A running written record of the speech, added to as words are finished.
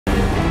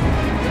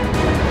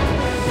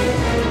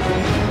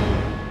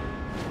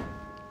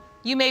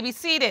You may be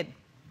seated.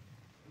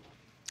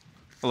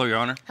 Hello, Your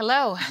Honor.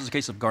 Hello. This is a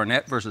case of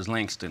Garnett versus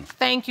Langston.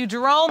 Thank you,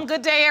 Jerome.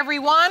 Good day,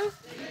 everyone.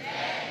 Good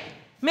day.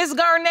 Ms.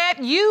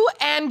 Garnett, you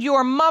and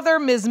your mother,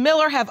 Ms.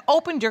 Miller, have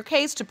opened your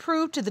case to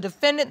prove to the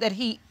defendant that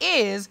he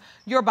is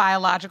your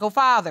biological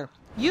father.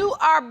 You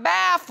are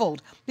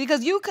baffled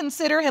because you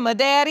consider him a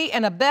daddy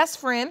and a best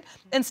friend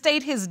and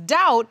state his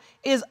doubt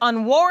is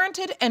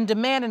unwarranted and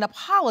demand an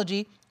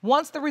apology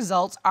once the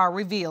results are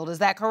revealed. Is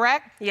that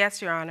correct?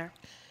 Yes, Your Honor.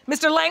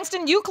 Mr.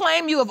 Langston, you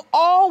claim you have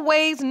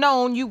always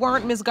known you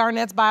weren't Ms.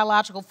 Garnett's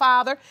biological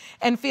father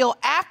and feel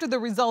after the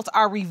results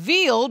are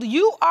revealed,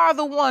 you are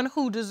the one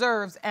who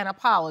deserves an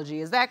apology.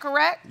 Is that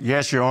correct?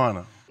 Yes, Your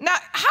Honor. Now,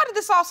 how did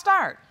this all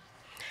start?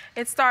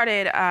 It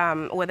started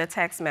with a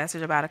text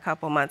message about a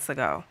couple months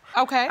ago.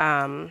 Okay.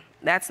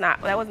 That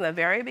wasn't the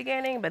very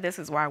beginning, but this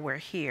is why we're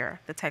here.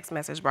 The text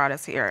message brought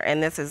us here,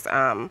 and this is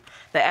the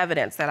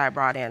evidence that I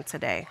brought in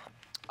today.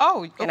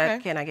 Oh, okay.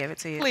 Can I give it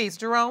to you? Please,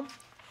 Jerome.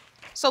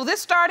 So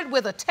this started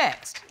with a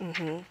text.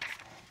 Mm-hmm.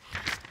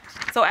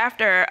 So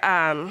after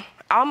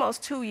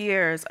almost 2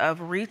 years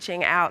of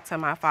reaching out to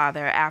my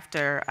father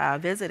after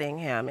visiting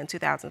him in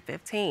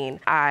 2015,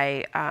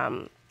 I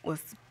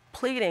was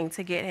pleading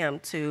to get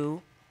him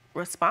to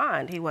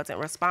respond. He wasn't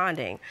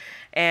responding.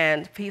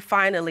 And he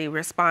finally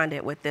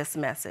responded with this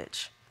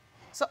message.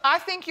 So I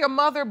think your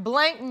mother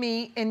blanked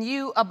me and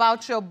you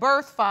about your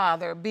birth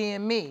father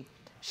being me.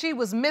 She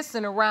was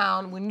missing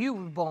around when you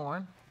were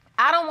born.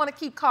 I don't want to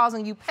keep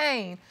causing you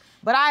pain,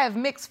 but I have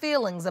mixed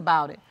feelings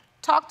about it.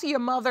 Talk to your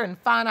mother and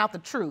find out the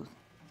truth.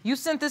 You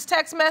sent this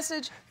text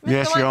message, Mr.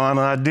 Yes, Your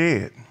Honor, I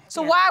did.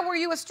 So why were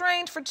you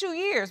estranged for 2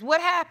 years?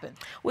 What happened?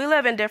 We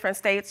live in different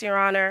states, Your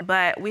Honor,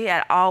 but we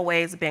had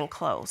always been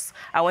close.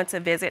 I went to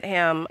visit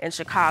him in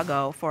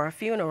Chicago for a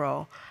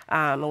funeral.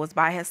 It was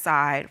by his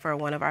side for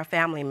one of our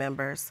family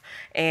members,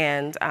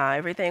 and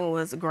everything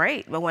was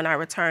great. But when I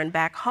returned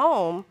back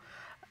home,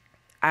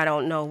 I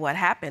don't know what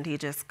happened. He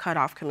just cut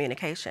off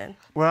communication.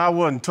 Well, I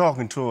wasn't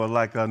talking to her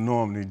like I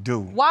normally do.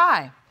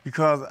 Why?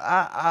 Because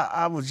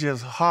I was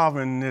just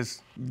harboring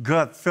this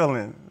gut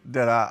feeling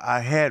that I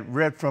had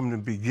read from the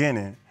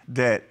beginning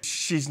that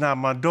she's not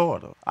my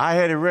daughter. I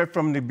had it read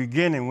from the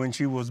beginning when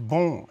she was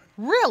born.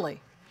 Really?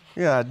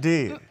 Yeah, I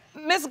did.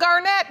 Miss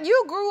Garnett,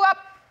 you grew up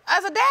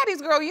as a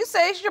daddy's girl. You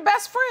say he's your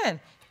best friend.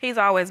 He's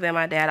always been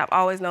my dad. I've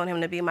always known him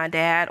to be my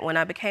dad. When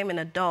I became an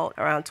adult,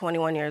 around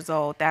 21 years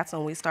old, that's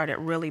when we started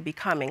really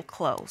becoming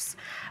close.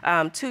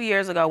 2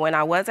 years ago, when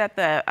I was at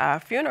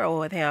the funeral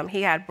with him,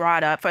 he had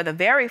brought up for the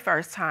very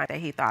first time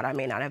that he thought I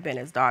may not have been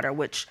his daughter,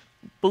 which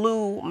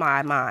blew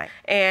my mind.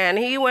 And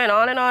he went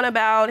on and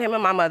about him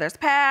and my mother's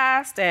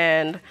past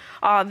and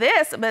all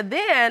this. But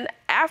then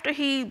after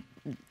he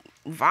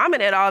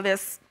vomited all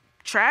this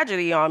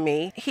tragedy on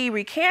me, he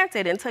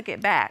recanted and took it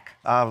back.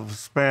 I was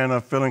sparing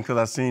her feeling because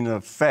I seen the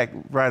fact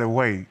right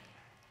away,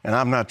 and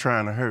I'm not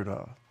trying to hurt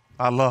her.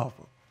 I love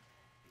her.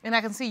 And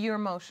I can see you're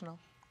emotional,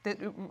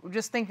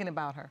 just thinking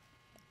about her.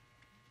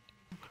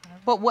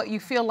 But what, you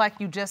feel like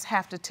you just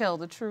have to tell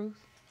the truth?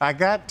 I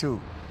got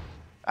to.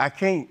 I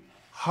can't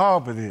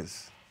harbor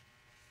this.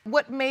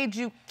 What made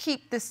you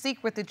keep this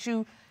secret that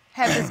you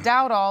had this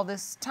doubt all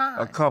this time?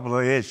 A couple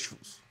of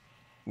issues.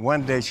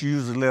 One day, she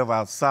used to live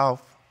out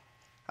south.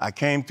 I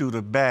came through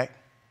the back.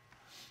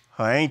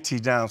 Her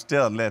auntie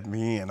downstairs let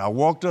me in. I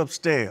walked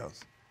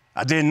upstairs.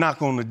 I didn't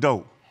knock on the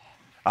door.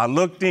 I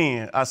looked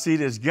in. I see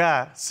this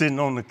guy sitting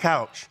on the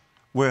couch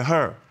with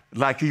her,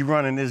 like he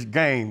running this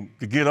game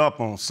to get up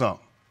on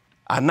something.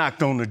 I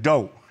knocked on the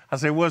door. I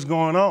said, "What's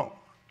going on?"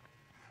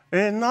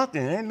 Ain't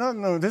nothing.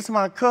 No, this is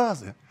my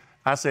cousin.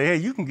 I said, "Hey,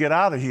 you can get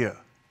out of here,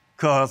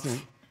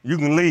 cousin. You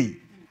can leave."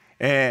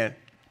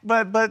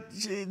 But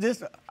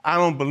this, I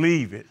don't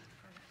believe it.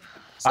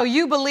 So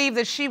you believe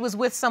that she was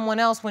with someone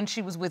else when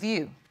she was with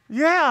you?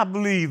 Yeah, I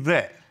believe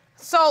that.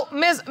 So,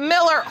 Ms.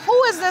 Miller,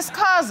 who is this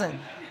cousin?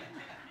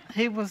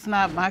 He was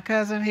not my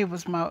cousin. He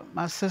was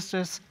my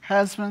sister's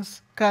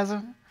husband's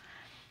cousin.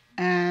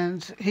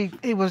 And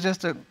he was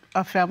just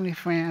a family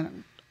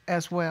friend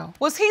as well.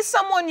 Was he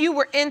someone you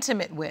were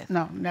intimate with?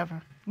 No,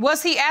 never.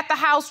 Was he at the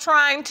house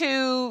trying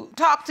to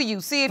talk to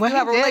you, see if you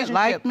have a relationship? He did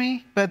like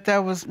me, but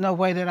there was no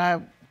way that I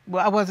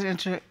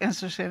wasn't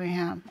interested in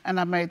him,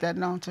 and I made that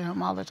known to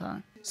him all the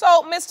time.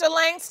 So, Mr.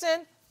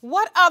 Langston,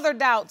 what other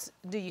doubts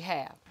do you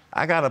have?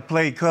 I got a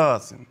play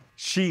cousin.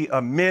 She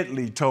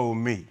immediately told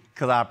me,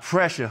 because I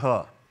pressured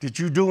her, "Did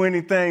you do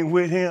anything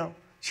with him?"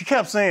 She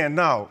kept saying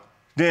no.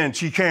 Then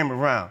she came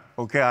around.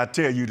 "Okay, I'll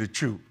tell you the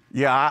truth.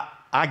 Yeah,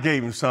 I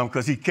gave him some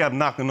because he kept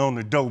knocking on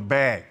the door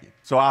begging.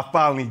 So I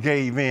finally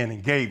gave in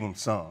and gave him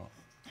some."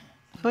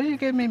 What are you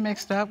getting me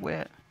mixed up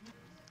with?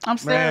 I'm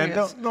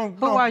serious. Man,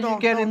 Who are you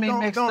getting me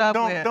mixed up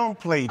with? Don't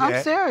play that.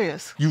 I'm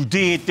serious. You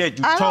did that.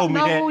 You told me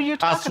that. I don't know who you're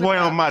talking I swear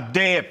about. on my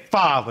dead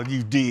father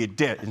you did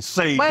that and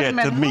saved Wait a that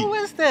minute, to me. who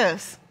is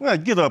this? Well,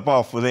 get up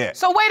off of that.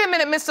 So wait a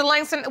minute, Mr.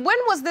 Langston. When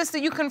was this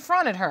that you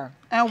confronted her?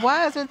 And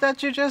why is it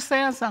that you're just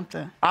saying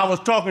something? I was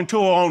talking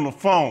to her on the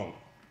phone.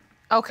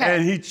 Okay.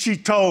 And she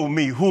told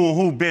me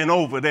who been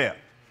over there.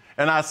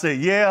 And I said,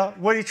 "Yeah,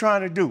 what are you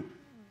trying to do?"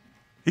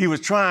 He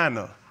was trying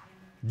to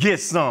get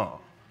some.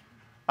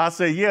 I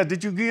said, yeah,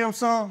 did you give him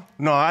some?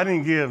 No, I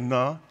didn't give him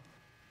none.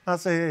 I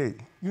said,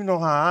 hey, you know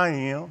how I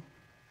am.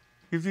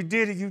 If you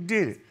did it, you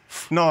did it.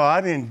 No,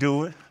 I didn't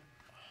do it.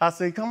 I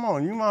said, come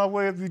on, you might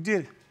well if you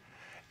did it.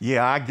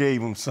 Yeah, I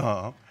gave him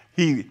some.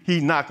 He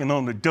knocking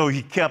on the door.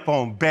 He kept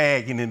on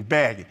bagging and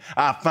bagging.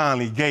 I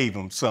finally gave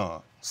him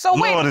some. So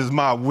Lord is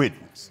my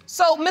witness.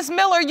 So, Miss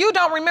Miller, you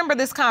don't remember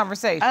this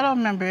conversation? I don't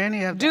remember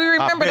any of it. Do you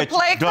remember the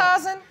play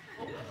cousin?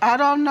 I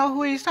don't know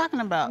who he's talking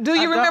about. Do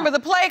you remember the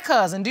play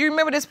cousin? Do you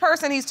remember this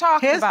person he's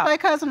talking about? His play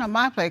cousin or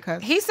my play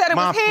cousin? He said it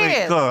was his. My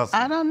play cousin.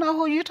 I don't know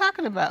who you're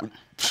talking about.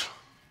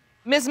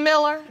 Miss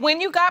Miller, when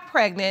you got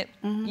pregnant,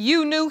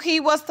 you knew he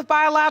was the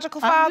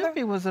biological father? I knew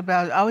he was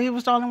he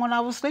was the only one I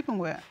was sleeping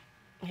with.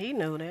 He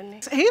knew,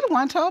 didn't he? He the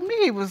one told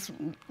me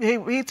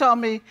he told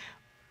me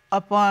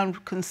upon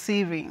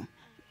conceiving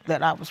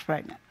that I was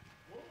pregnant.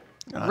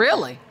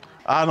 Really?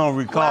 I don't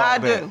recall Well, I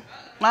that. do.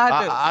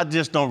 I do. I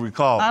just don't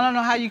recall. I don't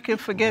know how you can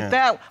forget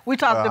that. We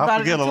talked I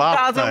about it in forget a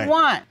lot of things.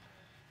 2001.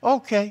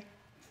 Okay.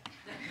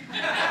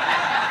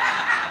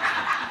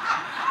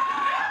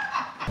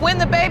 When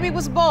the baby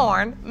was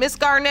born, Miss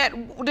Garnett,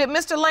 did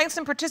Mr.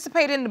 Langston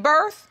participate in the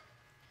birth?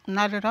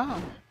 Not at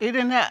all. He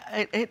didn't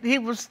have, he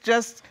was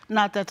just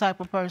not that type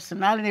of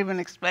person. I didn't even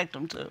expect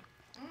him to.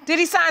 Did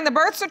he sign the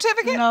birth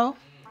certificate? No.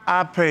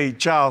 I paid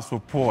child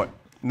support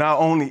not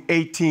only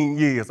 18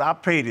 years, I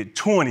paid it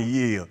 20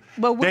 years.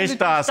 But when they did you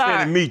started start?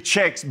 sending me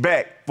checks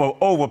back for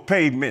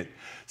overpayment.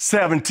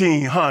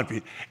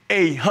 1,700,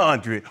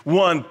 800,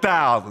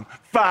 1,000,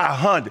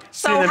 500.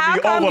 So how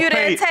come you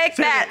didn't take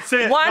that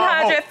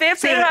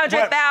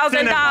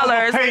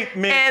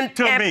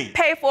 $150,000 and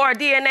pay for a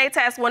DNA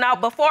test when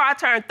before I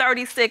turned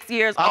 36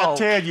 years old? I'll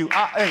tell you,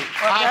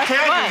 I'll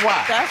tell you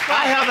why. That's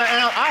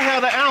right. I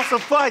have the answer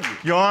for you,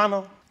 Your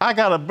Honor. I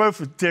got a birth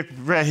certificate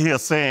right here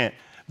saying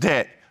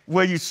that,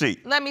 where you see?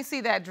 Let me see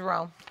that,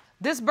 Jerome.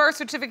 This birth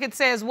certificate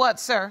says what,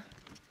 sir?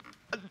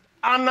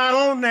 I'm not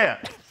on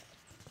there.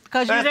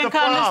 Because you didn't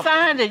come to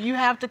sign it. You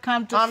have to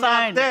come to sign I'm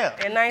not there.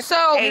 it. In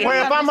 1980,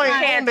 Well, if I'm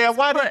on there,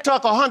 why they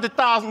took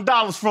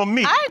 $100,000 from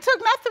me? I ain't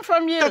took nothing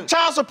from you. The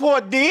child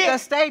support did. The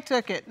state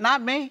took it,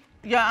 not me.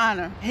 Your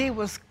Honor, he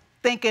was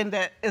thinking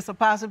that it's a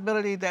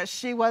possibility that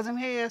she wasn't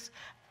his.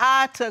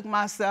 I took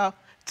myself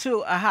to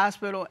a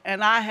hospital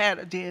and I had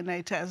a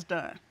DNA test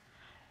done.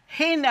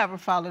 He never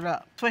followed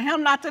up. For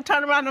him not to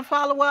turn around and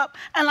follow up,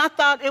 and I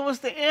thought it was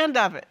the end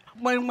of it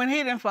when he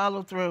didn't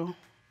follow through.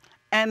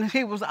 And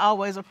he was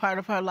always a part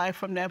of her life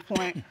from that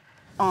point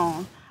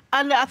on.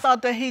 And I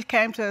thought that he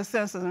came to his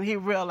senses and he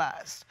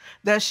realized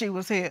that she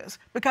was his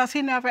because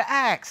he never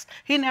asked.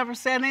 He never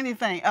said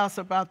anything else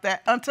about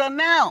that until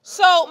now.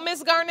 So,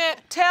 Miss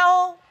Garnett,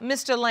 tell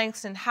Mr.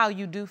 Langston how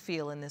you do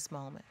feel in this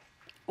moment.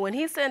 When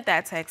he sent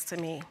that text to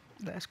me,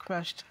 That's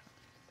crushed.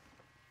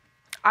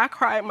 I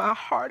cried my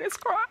hardest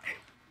cry.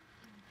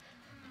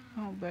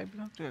 Oh, baby,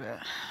 don't do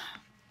that.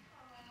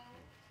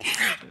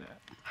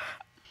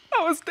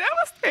 I was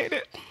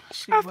devastated.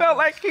 I felt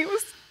like he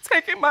was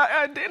taking my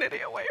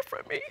identity away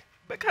from me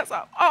because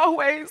I've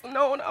always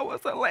known I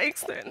was a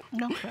Langston.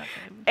 No problem.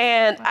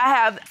 And I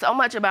have so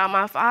much about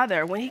my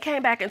father. When he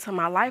came back into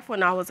my life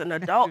when I was an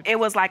adult, it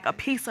was like a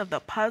piece of the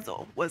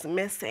puzzle was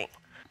missing.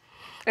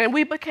 And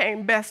we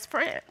became best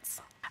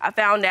friends. I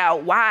found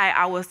out why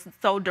I was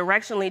so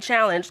directionally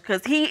challenged,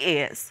 because he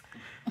is.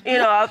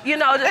 It's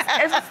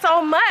just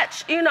so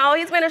much.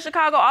 He's been in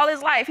Chicago all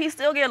his life. He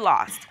still get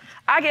lost.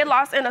 I get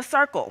lost in a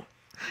circle.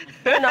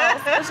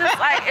 There's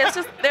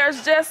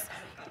just,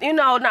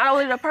 not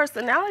only the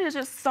personality, there's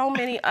just so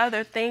many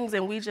other things,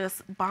 and we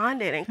just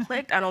bonded and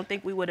clicked. I don't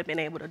think we would have been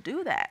able to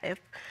do that if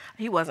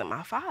he wasn't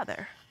my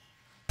father.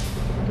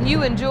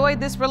 You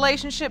enjoyed this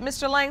relationship,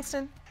 Mr.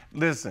 Langston?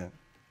 Listen,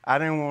 I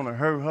didn't want to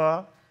hurt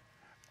her.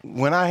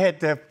 When I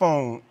had that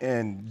phone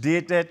and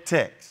did that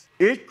text,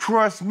 it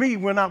crushed me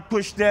when I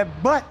pushed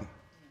that button,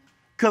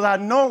 because I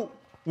know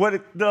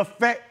what the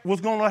effect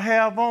was going to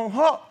have on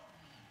her.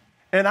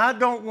 And I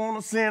don't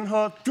want to send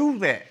her through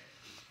that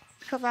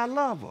because I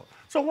love her.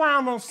 So why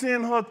am I going to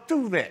send her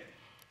through that?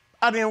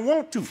 I didn't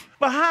want to.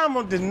 But how am I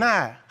going to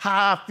deny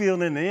how I feel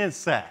in the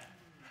inside?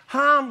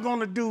 How am I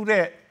going to do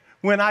that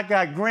when I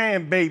got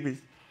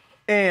grandbabies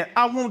and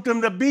I want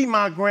them to be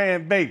my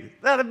grandbabies?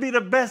 That'll be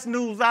the best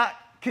news I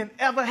can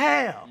ever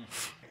have.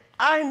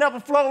 I ain't never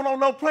flown on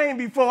no plane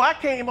before. I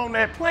came on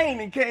that plane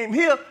and came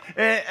here.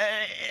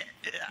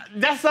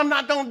 That's something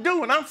I don't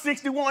do, and I'm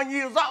 61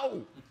 years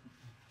old.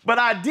 But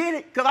I did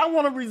it because I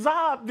want to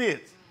resolve this.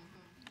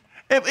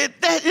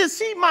 If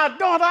she my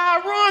daughter,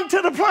 I run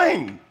to the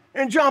plane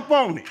and jump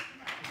on it.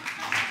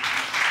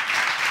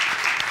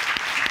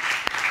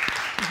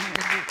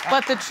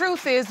 But the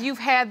truth is, you've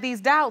had these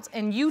doubts,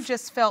 and you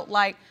just felt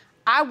like,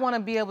 I want to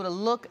be able to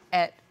look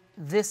at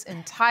this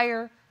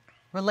entire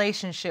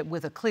relationship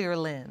with a clear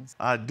lens.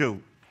 I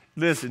do.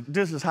 Listen,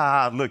 this is how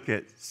I look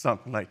at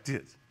something like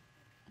this.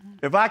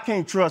 If I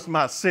can't trust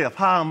myself,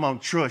 how am I going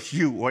to trust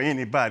you or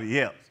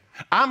anybody else?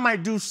 I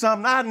might do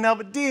something I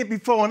never did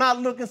before, and I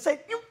look and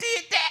say, you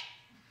did that?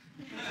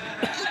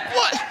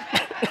 What?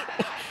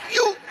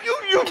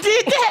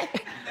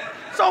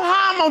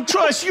 don't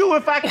trust you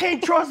if I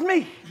can't trust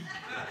me.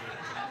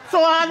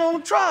 So I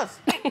don't trust.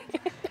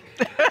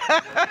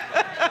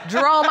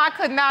 Jerome, I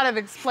could not have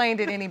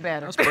explained it any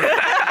better. And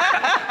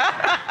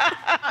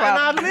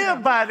I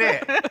live by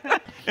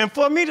that. And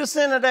for me to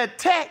send her that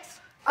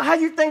text, how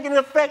you think it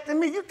affected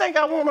me? You think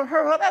I want to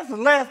hurt her? That's the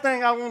last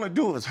thing I want to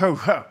do is hurt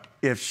her.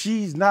 If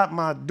she's not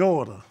my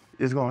daughter,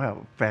 it's going to have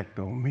an effect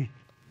on me.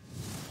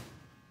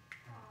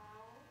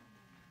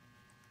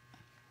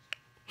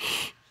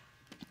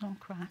 Don't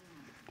cry.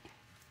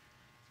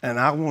 And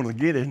I want to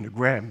get into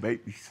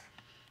grandbabies.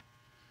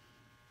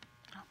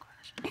 Don't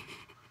cry.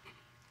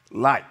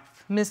 Life.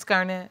 Miss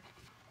Garnett,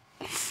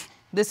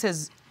 this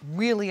has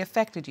really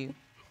affected you.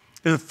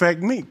 It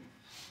affect me.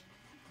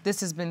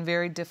 This has been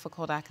very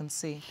difficult, I can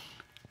see.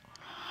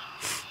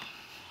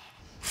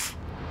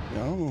 I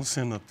don't want to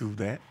send her through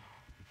that.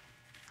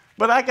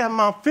 But I got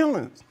my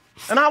feelings,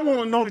 and I want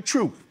to know the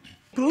truth.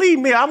 Believe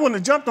me, I wouldn't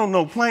have jumped on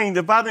no plane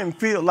if I didn't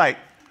feel like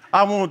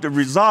I wanted to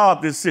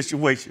resolve this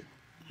situation.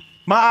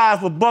 My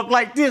eyes were bucked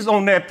like this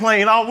on that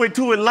plane all the way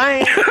to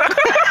Atlanta.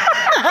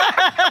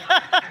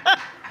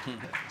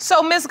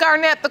 So, Miss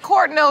Garnett, the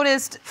court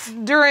noticed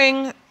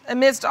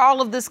amidst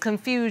all of this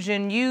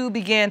confusion, you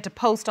began to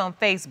post on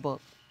Facebook.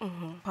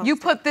 Mm-hmm. You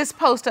put this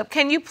post up.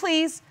 Can you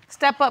please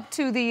step up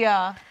to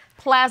the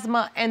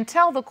plasma and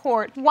tell the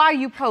court why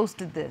you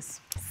posted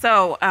this?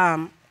 So,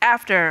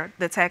 after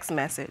the text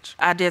message,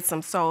 I did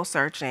some soul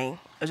searching.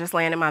 I was just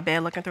laying in my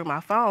bed looking through my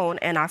phone,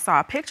 and I saw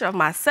a picture of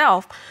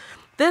myself,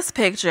 this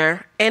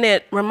picture, and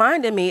it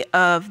reminded me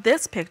of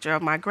this picture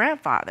of my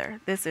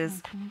grandfather. This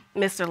is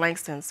Mr.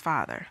 Langston's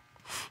father.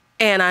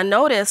 And I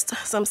noticed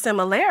some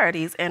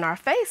similarities in our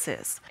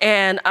faces.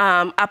 And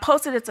I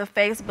posted it to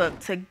Facebook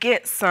to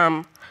get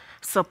some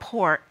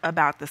support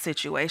about the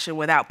situation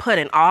without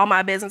putting all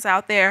my business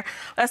out there.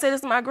 I said, this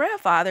is my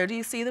grandfather. Do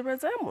you see the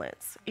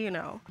resemblance? You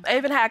know, I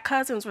even had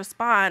cousins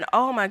respond,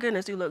 oh my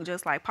goodness, you look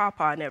just like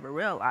Papa. I never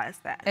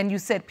realized that. And you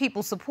said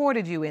people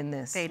supported you in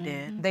this. They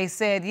did. They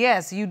said,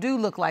 yes, you do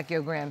look like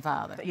your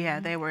grandfather. Yeah,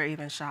 they were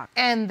even shocked.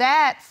 And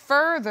that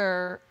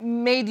further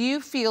made you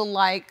feel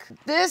like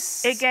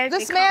this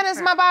man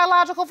is my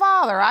biological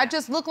father. I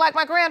just look like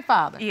my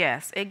grandfather.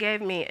 Yes, it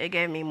gave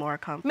me more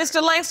comfort.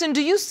 Mr. Langston,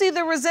 do you see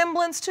the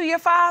resemblance to your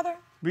father?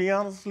 Be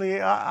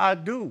honestly, I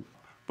do.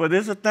 But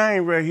there's a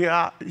thing right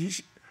here.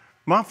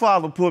 My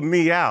father put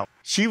me out.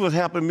 She was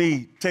helping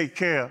me take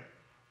care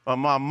of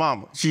my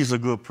mama. She's a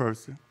good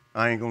person.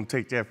 I ain't gonna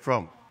take that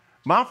from her.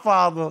 My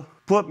father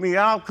put me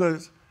out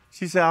because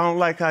she said, I don't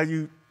like how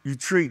you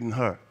treating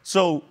her.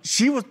 So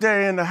she was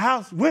there in the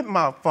house with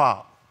my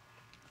father.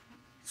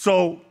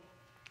 So.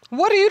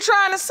 What are you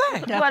trying to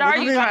say? What are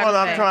you trying to say? What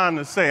I'm trying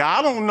to say.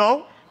 I don't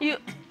know.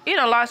 You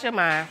done lost your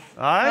mind.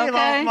 I ain't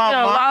lost my mind. You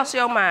done lost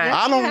your mind.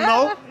 I don't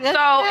know.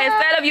 So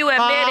instead of you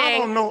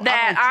admitting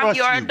that I'm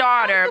your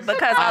daughter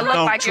because I look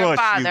like your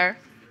father.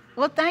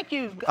 Well, thank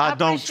you. I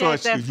don't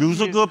trust you. You's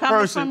a good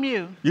person. From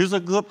you. You's a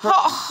good person.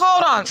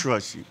 Hold on. I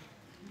trust you.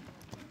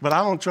 But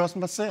I don't trust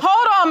myself.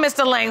 Hold on,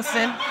 Mr.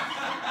 Langston.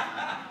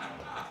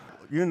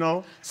 You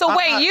know. So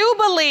wait, you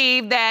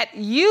believe that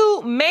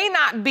you may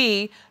not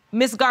be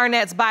Miss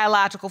Garnett's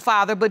biological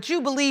father, but you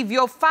believe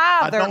your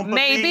father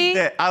may be?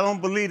 I don't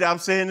believe that. I'm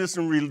saying there's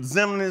some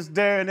resemblance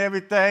there and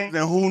everything.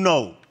 Then who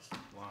knows?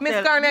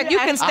 Miss Garnett, you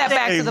can step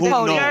back to the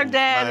podium. Your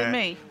dad and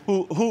me.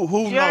 Who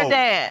knows? Your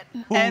dad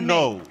Who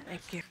knows?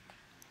 Thank you.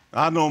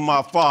 I know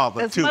my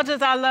father, too. As much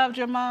as I loved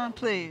your mom,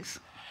 please.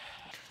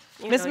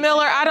 Miss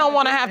Miller, I don't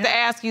want to have to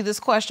ask you this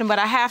question, but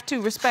I have to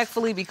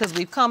respectfully because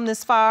we've come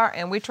this far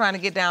and we're trying to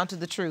get down to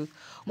the truth.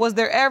 Was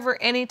there ever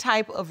any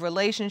type of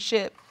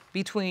relationship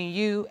between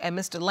you and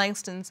Mr.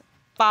 Langston's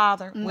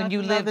father when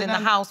you lived in the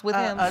house with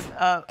him?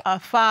 A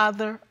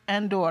father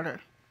and daughter.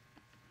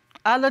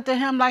 I looked at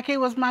him like he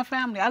was my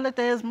family. I looked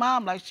at his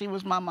mom like she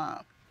was my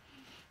mom.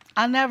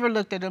 I never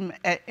looked at him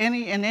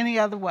in any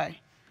other way.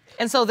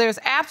 And so there's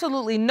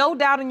absolutely no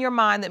doubt in your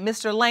mind that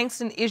Mr.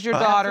 Langston is your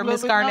daughter,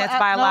 Miss Garnett's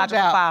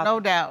biological father. No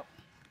doubt,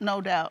 no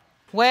doubt.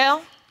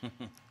 Well,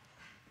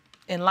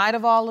 in light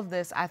of all of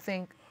this, I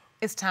think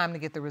it's time to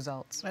get the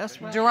results.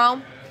 That's right.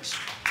 Jerome?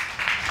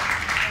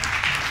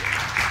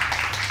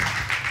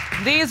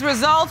 These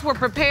results were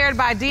prepared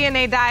by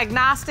DNA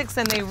Diagnostics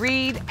and they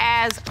read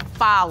as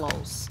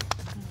follows.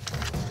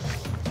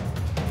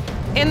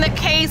 In the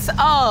case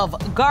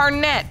of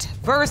Garnett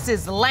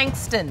versus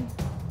Langston,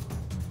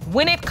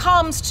 when it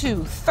comes to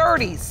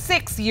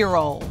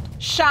 36-year-old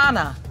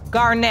Shauna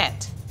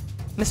Garnett,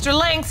 Mr.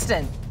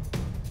 Langston,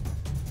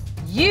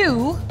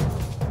 you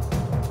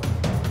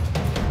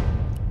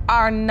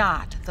are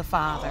not the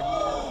father.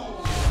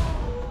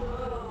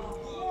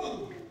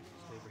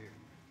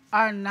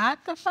 Are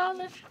not the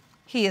father?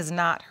 He is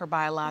not her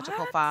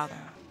biological father.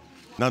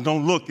 Now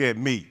don't look at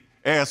me.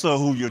 Ask her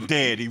who your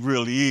daddy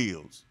really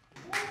is.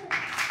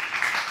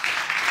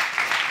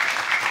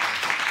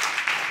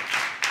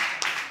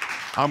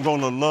 I'm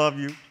gonna love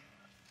you.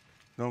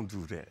 Don't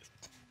do that.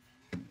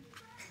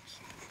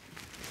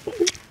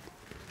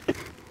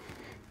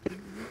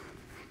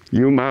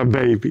 You my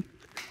baby.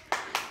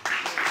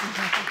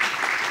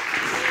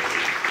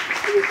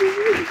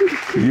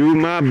 You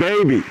my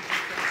baby.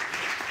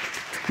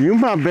 You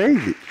my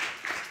baby.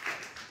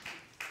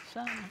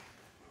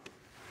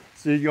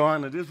 See, Your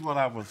Honor, this is what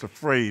I was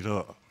afraid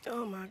of.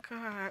 Oh, my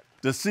God.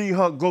 To see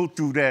her go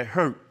through that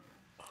hurt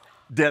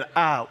that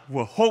I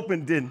was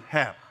hoping didn't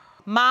happen.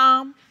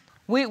 Mom,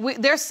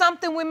 there's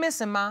something we're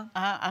missing, Mom.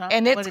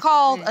 And it's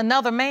called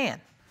another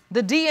man.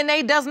 The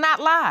DNA does not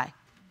lie.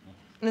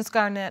 Ms.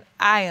 Garnett,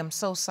 I am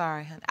so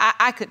sorry, honey.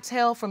 I could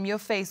tell from your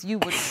face you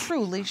were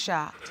truly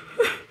shocked.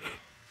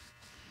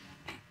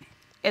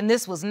 And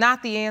this was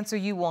not the answer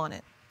you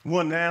wanted.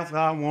 Wasn't the answer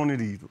I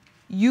wanted either.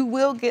 You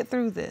will get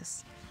through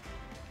this.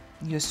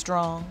 You're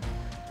strong,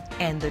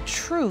 and the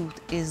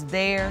truth is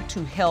there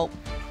to help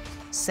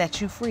set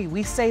you free.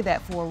 We say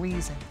that for a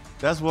reason.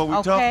 That's what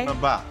we're talking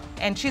about.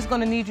 And she's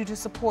gonna need you to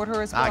support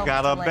her as well. I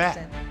got her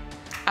back.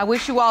 I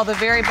wish you all the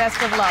very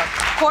best of luck.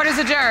 Court is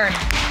adjourned.